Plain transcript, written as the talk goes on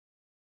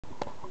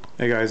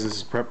Hey guys, this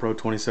is Prep Pro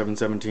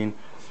 2717.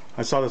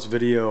 I saw this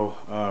video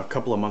a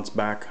couple of months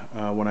back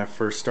when I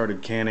first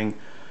started canning,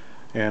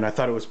 and I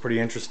thought it was pretty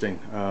interesting.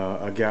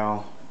 A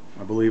gal,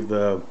 I believe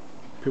the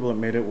people that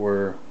made it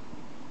were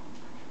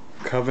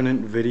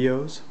Covenant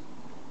Videos,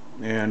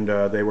 and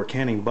they were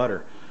canning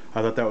butter.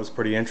 I thought that was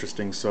pretty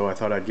interesting, so I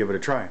thought I'd give it a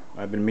try.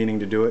 I've been meaning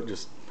to do it,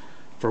 just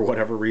for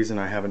whatever reason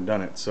I haven't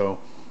done it. So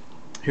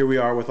here we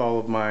are with all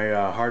of my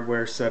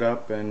hardware set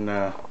up and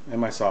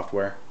my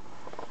software.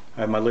 I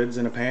have my lids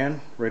in a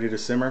pan ready to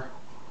simmer.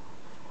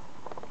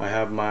 I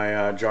have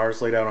my jars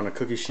laid out on a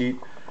cookie sheet.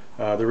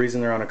 The reason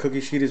they're on a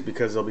cookie sheet is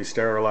because they'll be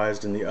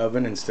sterilized in the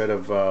oven instead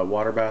of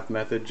water bath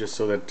method, just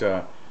so that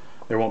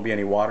there won't be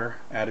any water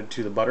added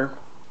to the butter.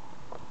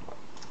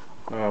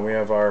 We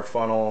have our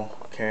funnel,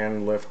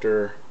 can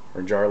lifter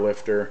or jar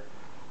lifter,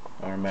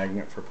 our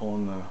magnet for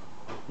pulling the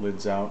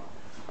lids out,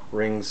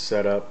 rings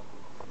set up,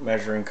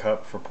 measuring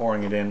cup for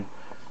pouring it in,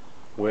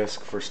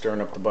 whisk for stirring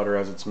up the butter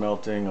as it's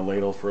melting, a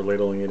ladle for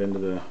ladling it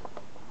into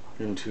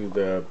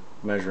the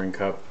measuring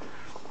cup.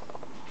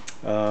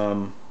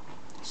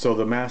 So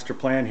the master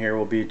plan here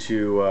will be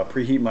to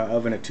preheat my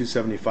oven at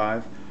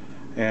 275,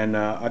 and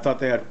I thought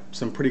they had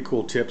some pretty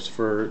cool tips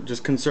for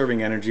just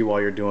conserving energy while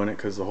you're doing it,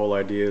 because the whole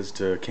idea is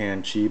to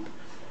can cheap.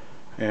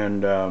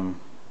 And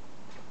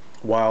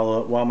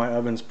while my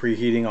oven's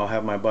preheating, I'll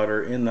have my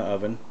butter in the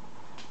oven.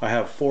 I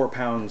have 4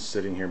 pounds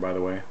sitting here, by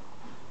the way,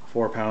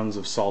 4 pounds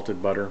of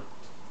salted butter.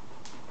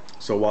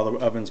 So while the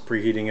oven's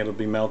preheating, it'll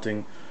be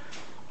melting.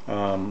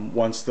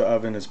 Once the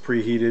oven is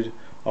preheated,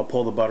 I'll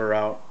pull the butter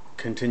out,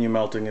 continue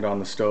melting it on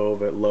the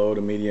stove at low to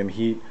medium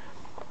heat,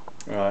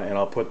 and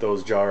I'll put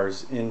those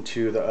jars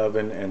into the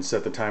oven and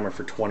set the timer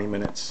for 20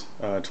 minutes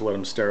to let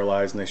them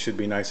sterilize, and they should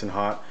be nice and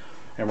hot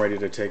and ready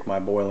to take my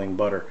boiling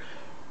butter.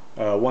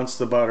 Once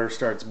the butter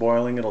starts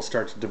boiling, it'll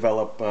start to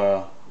develop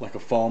like a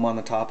foam on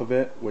the top of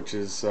it, which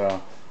is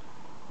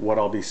what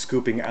I'll be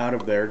scooping out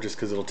of there, just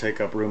because it'll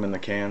take up room in the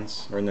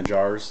cans or in the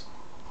jars,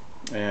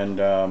 and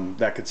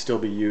that could still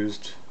be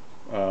used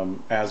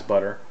as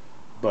butter,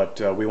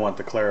 but we want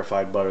the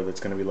clarified butter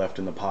that's going to be left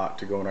in the pot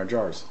to go in our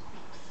jars.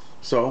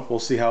 So we'll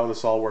see how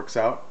this all works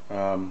out.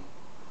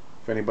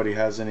 If anybody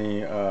has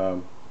any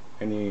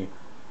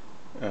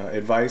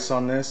advice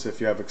on this,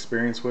 if you have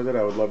experience with it,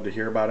 I would love to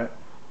hear about it.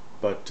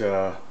 But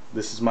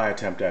this is my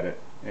attempt at it,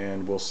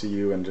 and we'll see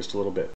you in just a little bit.